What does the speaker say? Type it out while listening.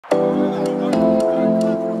Hey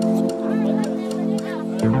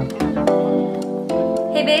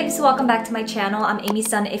babes, welcome back to my channel. I'm Amy's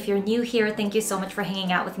son. If you're new here, thank you so much for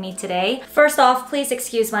hanging out with me today. First off, please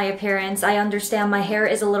excuse my appearance. I understand my hair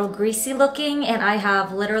is a little greasy looking and I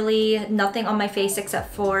have literally nothing on my face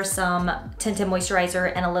except for some tinted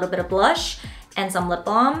moisturizer and a little bit of blush and some lip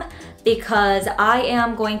balm because I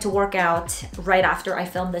am going to work out right after I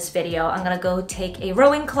film this video. I'm gonna go take a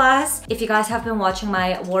rowing class. If you guys have been watching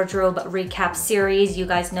my wardrobe recap series, you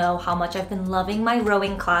guys know how much I've been loving my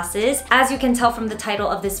rowing classes. As you can tell from the title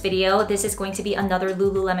of this video, this is going to be another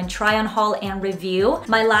Lululemon try-on haul and review.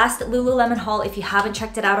 My last Lululemon haul, if you haven't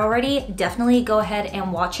checked it out already, definitely go ahead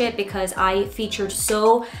and watch it because I featured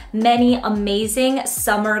so many amazing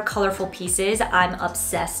summer colorful pieces. I'm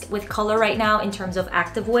obsessed with color right now in terms of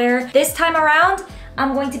activewear. This time around,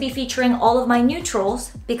 I'm going to be featuring all of my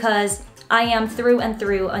neutrals because I am through and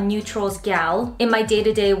through a neutrals gal. In my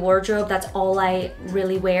day-to-day wardrobe, that's all I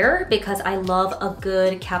really wear because I love a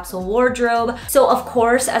good capsule wardrobe. So of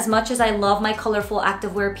course, as much as I love my colorful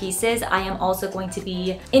activewear pieces, I am also going to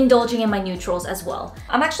be indulging in my neutrals as well.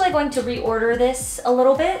 I'm actually going to reorder this a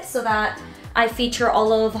little bit so that I feature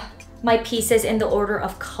all of my pieces in the order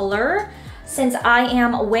of color. Since I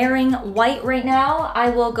am wearing white right now, I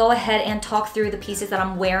will go ahead and talk through the pieces that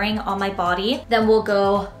I'm wearing on my body. Then we'll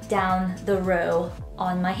go down the row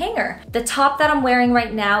on my hanger. The top that I'm wearing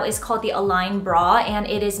right now is called the Align bra and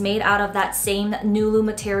it is made out of that same nuuly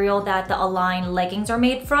material that the Align leggings are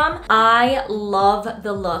made from. I love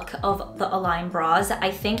the look of the Align bras. I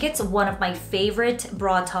think it's one of my favorite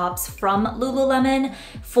bra tops from Lululemon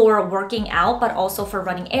for working out, but also for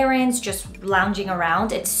running errands, just lounging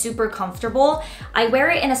around. It's super comfortable. I wear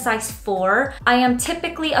it in a size 4. I am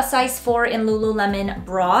typically a size 4 in Lululemon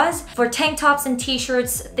bras. For tank tops and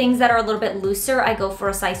t-shirts, things that are a little bit looser, I go for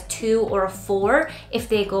a size 2 or a 4 if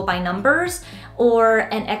they go by numbers, or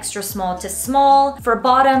an extra small to small. For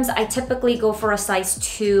bottoms, I typically go for a size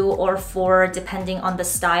 2 or 4 depending on the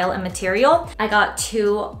style and material. I got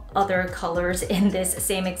 2 other colors in this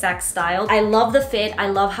same exact style. I love the fit. I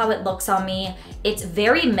love how it looks on me. It's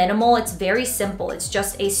very minimal. It's very simple. It's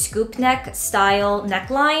just a scoop neck style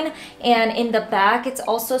neckline, and in the back it's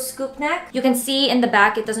also scoop neck. You can see in the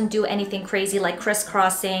back it doesn't do anything crazy like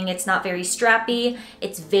crisscrossing. It's not very strappy.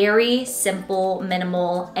 It's very simple,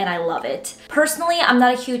 minimal, and I love it. Personally, I'm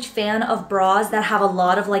not a huge fan of bras that have a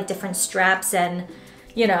lot of like different straps and,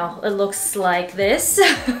 you know, it looks like this.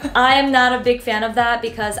 I am not a big fan of that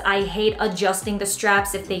because I hate adjusting the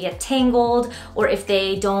straps if they get tangled or if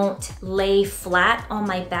they don't lay flat on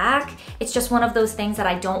my back. It's just one of those things that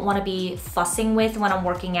I don't want to be fussing with when I'm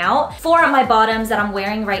working out. For my bottoms that I'm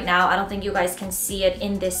wearing right now, I don't think you guys can see it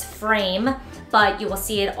in this frame, but you will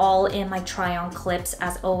see it all in my try-on clips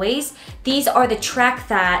as always. These are the Track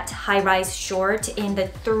That high-rise short in the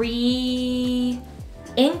 3-inch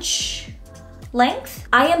length.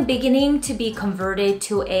 I am beginning to be converted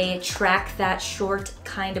to a Track That short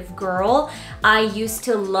kind of girl. I used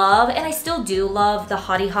to love, and I still do love, the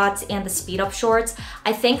Hottie Hots and the Speed Up shorts.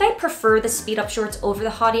 I think I prefer the Speed Up shorts over the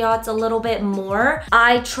Hottie Hots a little bit more.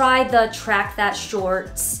 I tried the Track That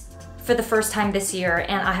shorts for the first time this year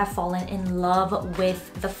and I have fallen in love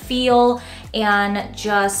with the feel and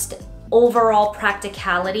just overall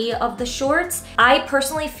practicality of the shorts. I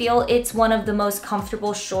personally feel it's one of the most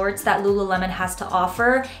comfortable shorts that Lululemon has to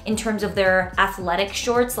offer in terms of their athletic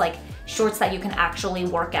shorts, like shorts that you can actually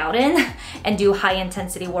work out in and do high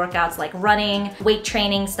intensity workouts like running, weight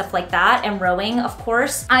training, stuff like that, and rowing, of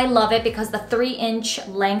course. I love it because the 3-inch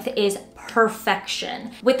length is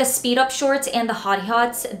perfection. With the Speed Up shorts and the Hottie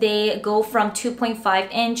Hots, they go from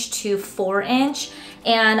 2.5-inch to 4-inch.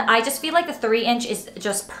 And I just feel like the 3-inch is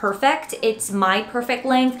just perfect. It's my perfect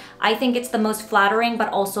length. I think it's the most flattering, but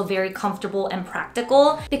also very comfortable and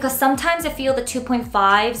practical because sometimes I feel the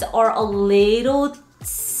 2.5s are a little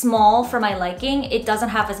small for my liking. It doesn't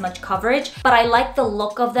have as much coverage, but I like the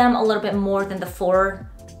look of them a little bit more than the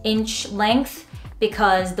 4-inch length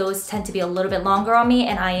because those tend to be a little bit longer on me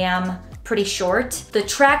and I am pretty short. The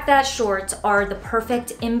Track That shorts are the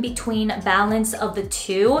perfect in-between balance of the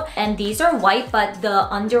two, and these are white, but the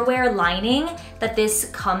underwear lining that this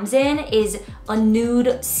comes in is a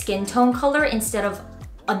nude skin tone color instead of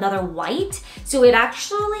another white. So it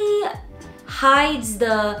actually hides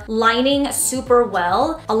the lining super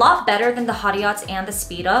well. A lot better than the Hot Yachts and the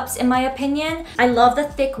Speed Ups in my opinion. I love the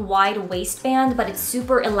thick wide waistband, but it's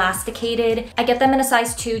super elasticated. I get them in a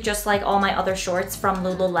size 2 just like all my other shorts from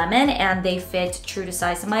Lululemon, and they fit true to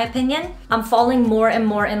size in my opinion. I'm falling more and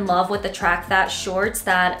more in love with the track that shorts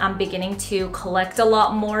that I'm beginning to collect a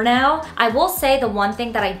lot more now. I will say the one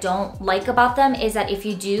thing that I don't like about them is that if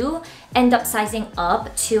you do end up sizing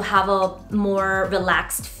up to have a more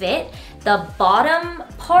relaxed fit, the bottom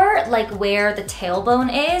part, like where the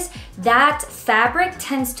tailbone is, that fabric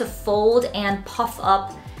tends to fold and puff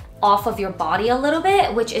up off of your body a little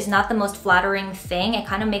bit, which is not the most flattering thing. It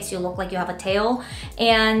kind of makes you look like you have a tail,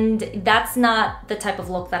 and that's not the type of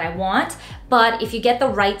look that I want. But if you get the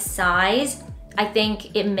right size, I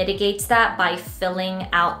think it mitigates that by filling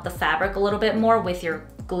out the fabric a little bit more with your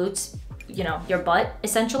glutes, you know, your butt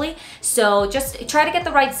essentially. So just try to get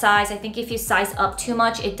the right size. I think if you size up too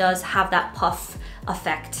much, it does have that puff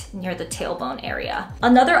effect near the tailbone area.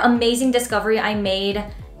 Another amazing discovery I made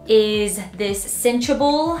is this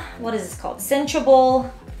cinchable, what is this called? Cinchable,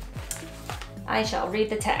 I shall read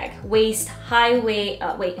the tag, waist, high waist,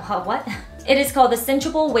 what? It is called the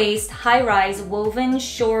Cinchable Waist High-Rise Woven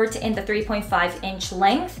Short in the 3.5-inch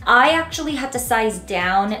length. I actually had to size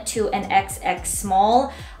down to an XX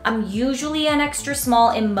small. I'm usually an extra small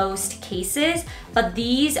in most cases, but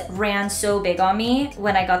these ran so big on me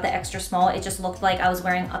when I got the extra small. It just looked like I was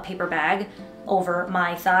wearing a paper bag over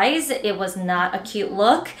my thighs. It was not a cute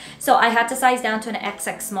look. So I had to size down to an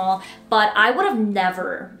XX small, but I would have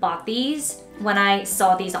never bought these when I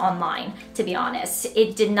saw these online, to be honest.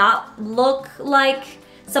 It did not look like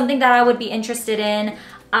something that I would be interested in.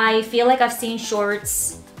 I feel like I've seen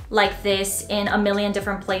shorts like this in a million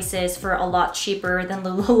different places for a lot cheaper than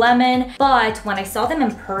Lululemon. But when I saw them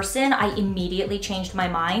in person, I immediately changed my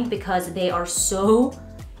mind because they are so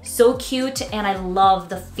cute and I love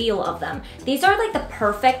the feel of them. These are like the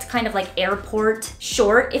perfect kind of like airport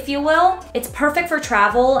short, if you will. It's perfect for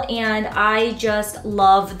travel and I just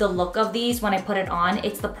love the look of these when I put it on.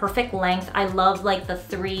 It's the perfect length. I love like the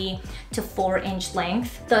 3 to 4 inch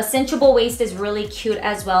length. The cinchable waist is really cute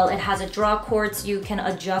as well. It has a draw cord so you can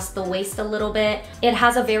adjust the waist a little bit. It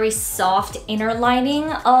has a very soft inner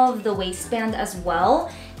lining of the waistband as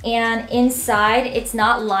well. And inside, it's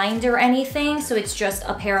not lined or anything, so it's just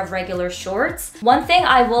a pair of regular shorts. One thing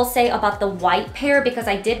I will say about the white pair, because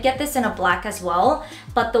I did get this in a black as well,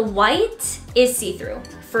 but the white is see-through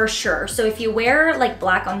for sure. So if you wear like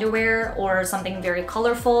black underwear or something very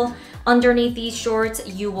colorful underneath these shorts,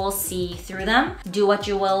 you will see through them. Do what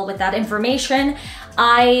you will with that information.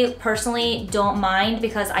 I personally don't mind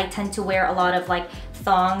because I tend to wear a lot of like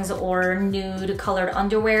thongs or nude colored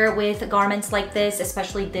underwear with garments like this,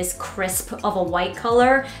 especially this crisp of a white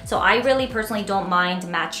color. So I really personally don't mind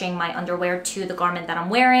matching my underwear to the garment that I'm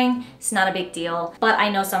wearing. It's not a big deal, but I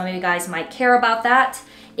know some of you guys might care about that.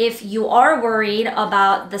 If you are worried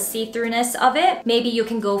about the see-throughness of it, maybe you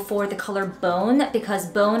can go for the color Bone, because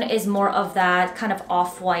Bone is more of that kind of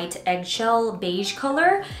off-white eggshell beige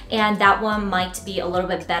color, and that one might be a little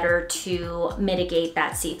bit better to mitigate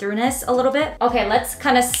that see-throughness a little bit. Okay, let's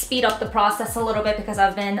kind of speed up the process a little bit because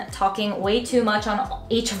I've been talking way too much on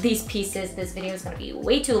each of these pieces. This video is gonna be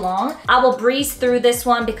way too long. I will breeze through this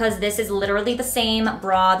one because this is literally the same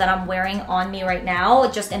bra that I'm wearing on me right now,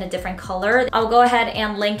 just in a different color. I'll go ahead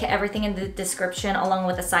and link everything in the description along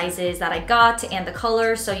with the sizes that I got and the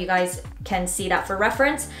colors so you guys can see that for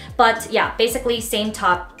reference. But yeah, basically same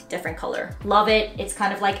top, different color. Love it. It's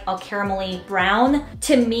kind of like a caramelly brown.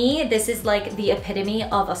 To me, this is like the epitome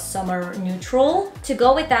of a summer neutral. To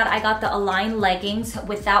go with that, I got the Align leggings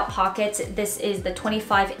without pockets. This is the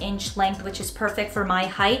 25-inch length, which is perfect for my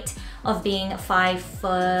height of being 5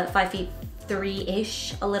 feet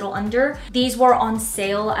 3-ish, a little under. These were on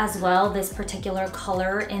sale as well, this particular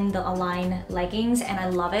color in the Align leggings, and I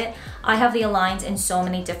love it. I have the Aligns in so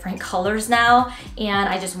many different colors now, and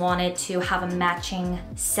I just wanted to have a matching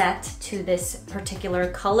set to this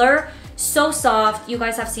particular color. So soft. You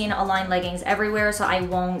guys have seen Align leggings everywhere, so I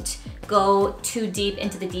won't go too deep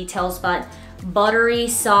into the details, but buttery,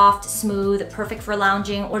 soft, smooth, perfect for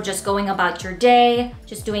lounging or just going about your day,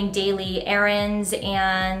 just doing daily errands,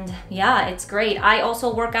 and yeah, it's great. I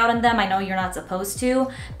also work out in them. I know you're not supposed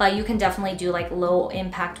to, but you can definitely do like low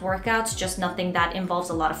impact workouts, just nothing that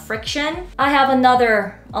involves a lot of friction. I have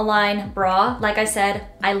another Align bra. Like I said,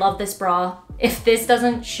 I love this bra. If this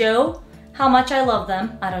doesn't show how much I love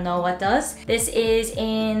them, I don't know what does. This is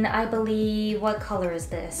in, I believe, what color is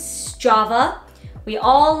this? Java. We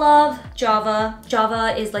all love Java.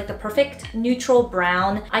 Java is like the perfect neutral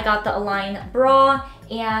brown. I got the Align bra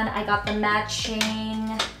and I got the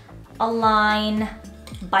matching Align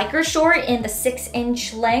biker short in the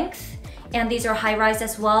 6-inch length. And these are high rise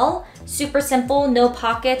as well. Super simple, no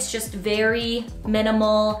pockets, just very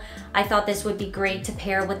minimal. I thought this would be great to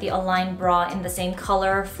pair with the Align bra in the same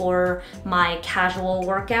color for my casual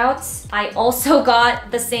workouts. I also got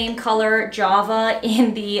the same color Java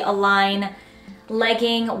in the Align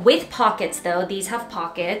legging with pockets though. These have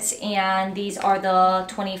pockets and these are the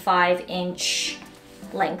 25-inch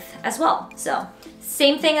length as well. So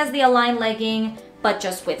same thing as the Align legging, but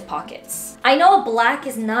just with pockets. I know black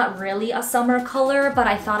is not really a summer color, but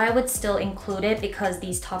I thought I would still include it because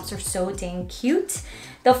these tops are so dang cute.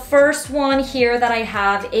 The first one here that I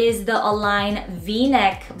have is the Align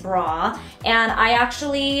V-neck bra, and I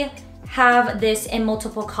actually have this in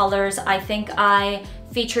multiple colors. I think I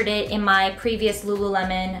featured it in my previous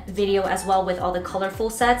Lululemon video as well with all the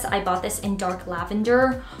colorful sets. I bought this in dark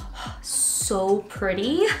lavender. So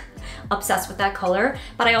pretty. Obsessed with that color,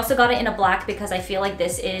 but I also got it in a black because I feel like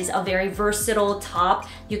this is a very versatile top.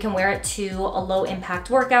 You can wear it to a low impact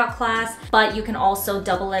workout class, but you can also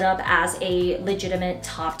double it up as a legitimate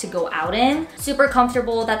top to go out in. Super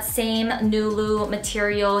comfortable, that same Nulu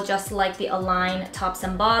material, just like the Align tops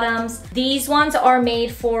and bottoms. These ones are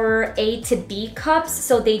made for A to B cups,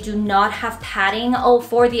 so they do not have padding. Oh,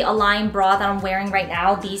 for the Align bra that I'm wearing right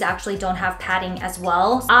now, these actually don't have padding as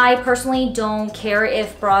well. I personally don't care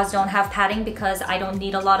if bras don't have padding because I don't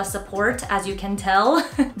need a lot of support, as you can tell.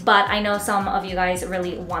 But I know some of you guys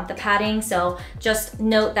really want the padding, so just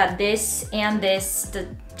note that this and this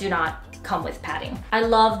do not come with padding. I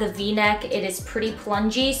love the V-neck. It is pretty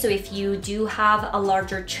plungy, so if you do have a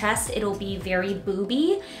larger chest, it'll be very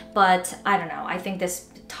booby, but I don't know. I think this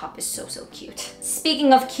top is so cute.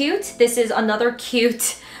 Speaking of cute, this is another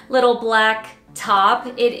cute little black top.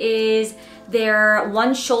 It is their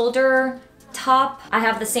one shoulder top. I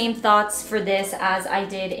have the same thoughts for this as I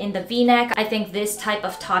did in the V-neck. I think this type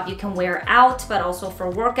of top you can wear out, but also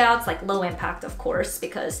for workouts, like low impact of course,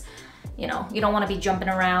 because you know, you don't want to be jumping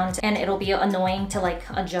around and it'll be annoying to like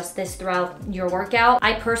adjust this throughout your workout.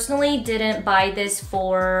 I personally didn't buy this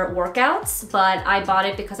for workouts, but I bought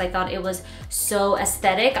it because I thought it was so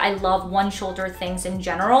aesthetic. I love one shoulder things in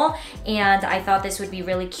general, and I thought this would be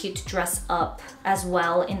really cute to dress up as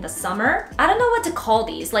well in the summer. I don't know what to call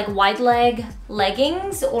these, like wide leg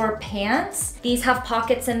leggings or pants. These have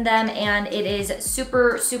pockets in them and it is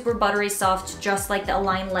super buttery soft, just like the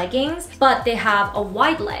Align leggings, but they have a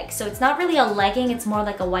wide leg. So it's not really a legging, it's more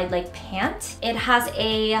like a wide leg pant. It has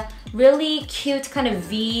a really cute kind of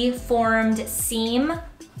V-formed seam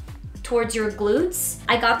towards your glutes.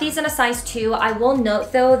 I got these in a size 2. I will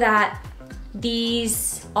note though that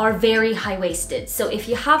these are very high-waisted. So if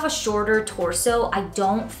you have a shorter torso, I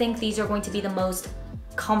don't think these are going to be the most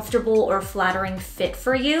comfortable or flattering fit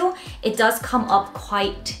for you. It does come up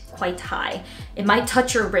quite high. It might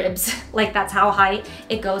touch your ribs, like that's how high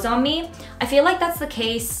it goes on me. I feel like that's the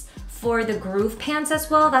case for the groove pants as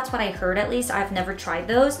well. That's what I heard, at least. I've never tried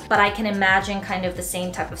those, but I can imagine kind of the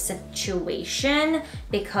same type of situation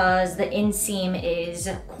because the inseam is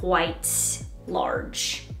quite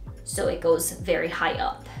large. So it goes very high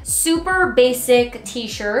up. Super basic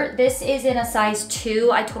t-shirt. This is in a size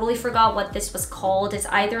 2. I totally forgot what this was called. It's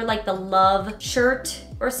either like the Love shirt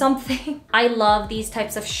or something. I love these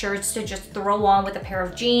types of shirts to just throw on with a pair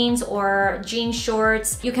of jeans or jean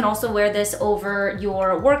shorts. You can also wear this over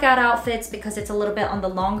your workout outfits because it's a little bit on the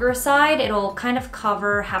longer side. It'll kind of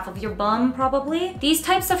cover half of your bum probably. These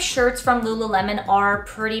types of shirts from Lululemon are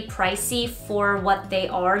pretty pricey for what they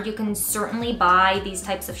are. You can certainly buy these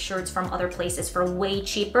types of shirts from other places for way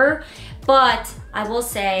cheaper, but I will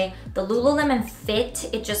say the Lululemon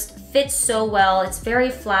fit, it just fits so well. It's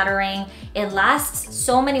very flattering. It lasts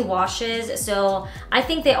so many washes, so I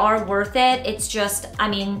think they are worth it. It's just, I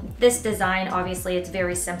mean, this design, obviously it's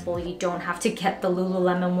very simple. You don't have to get the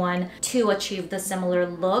Lululemon one to achieve the similar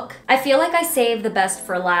look. I feel like I saved the best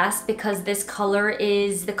for last because this color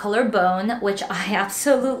is the color Bone, which I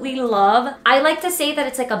absolutely love. I like to say that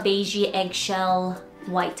it's like a beigey eggshell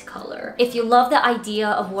white color. If you love the idea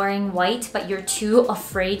of wearing white but you're too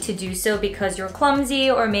afraid to do so because you're clumsy,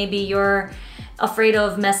 or maybe you're afraid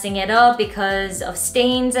of messing it up because of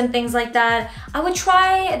stains and things like that, I would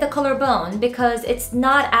try the color Bone because it's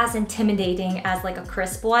not as intimidating as like a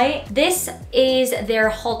crisp white. This is their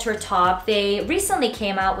halter top. They recently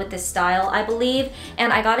came out with this style, I believe,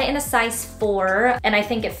 and I got it in a size 4, and I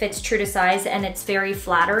think it fits true to size and it's very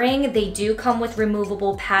flattering. They do come with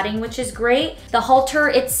removable padding, which is great. The halter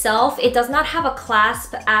itself, it does not have a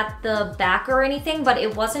clasp at the back or anything, but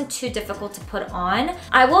it wasn't too difficult to put on.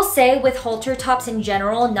 I will say with halter top, tops in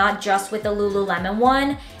general, not just with the Lululemon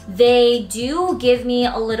one, they do give me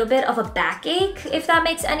a little bit of a backache, if that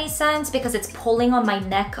makes any sense, because it's pulling on my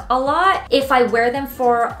neck a lot if I wear them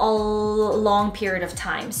for a long period of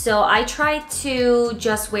time. So I try to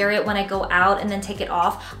just wear it when I go out and then take it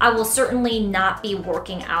off. I will certainly not be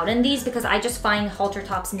working out in these because I just find halter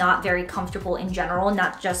tops not very comfortable in general,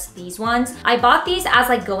 not just these ones. I bought these as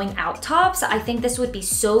like going out tops. I think this would be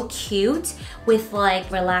so cute with like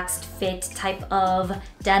relaxed fit type of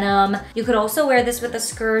denim. You could also wear this with a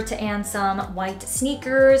skirt and some white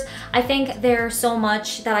sneakers. I think there's so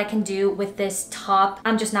much that I can do with this top.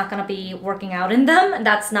 I'm just not gonna be working out in them.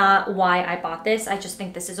 That's not why I bought this. I just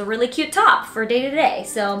think this is a really cute top for day to day.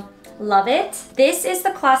 So love it. This is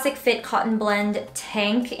the Classic Fit Cotton Blend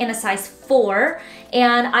tank in a size 4,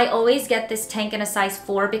 and I always get this tank in a size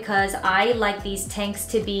 4 because I like these tanks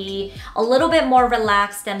to be a little bit more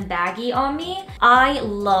relaxed and baggy on me. I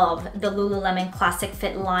love the Lululemon Classic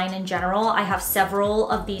Fit line in general. I have several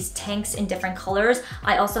of these tanks in different colors.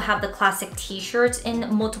 I also have the classic t-shirts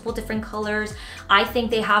in multiple different colors. I think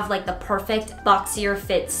they have like the perfect boxier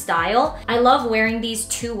fit style. I love wearing these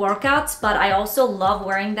to workouts, but I also love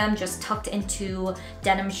wearing them just tucked into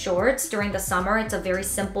denim shorts during the summer. It's a very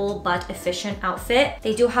simple but efficient outfit.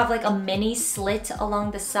 They do have like a mini slit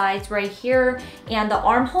along the sides right here, and the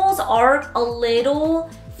armholes are a little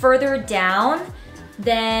further down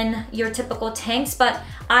than your typical tanks, but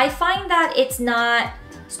I find that it's not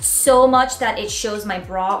so much that it shows my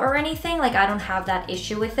bra or anything. Like, I don't have that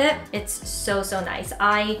issue with it. It's so nice.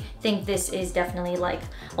 I think this is definitely like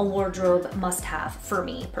a wardrobe must-have for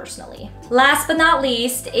me personally. Last but not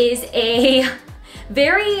least is a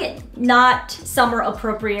very not summer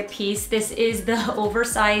appropriate piece. This is the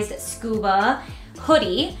oversized scuba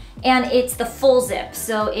hoodie, and it's the full zip.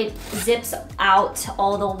 So it zips out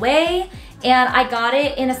all the way, and I got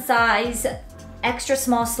it in a size extra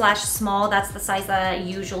small / small. That's the size that I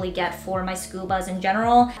usually get for my scubas in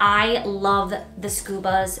general. I love the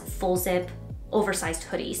Scubas full zip oversized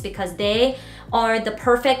hoodies because they are the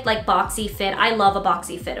perfect like boxy fit. I love a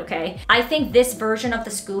boxy fit, okay? I think this version of the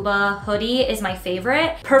scuba hoodie is my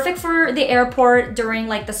favorite. Perfect for the airport during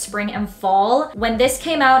like the spring and fall. When this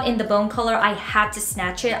came out in the bone color, I had to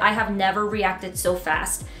snatch it. I have never reacted so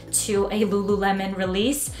fast to a Lululemon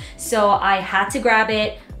release, so I had to grab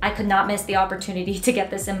it. I could not miss the opportunity to get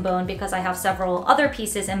this in bone because I have several other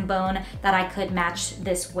pieces in bone that I could match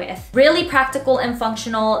this with. Really practical and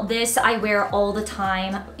functional. This I wear all the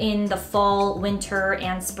time in the fall, winter,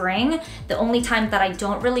 and spring. The only time that I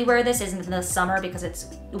don't really wear this is in the summer because it's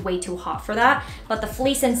way too hot for that. But the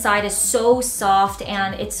fleece inside is so soft,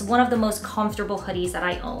 and it's one of the most comfortable hoodies that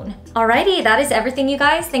I own. Alrighty, that is everything, you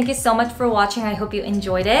guys. Thank you so much for watching. I hope you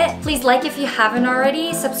enjoyed it. Please like if you haven't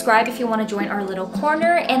already, subscribe if you want to join our little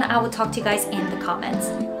corner, and I will talk to you guys in the comments.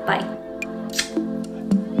 Bye.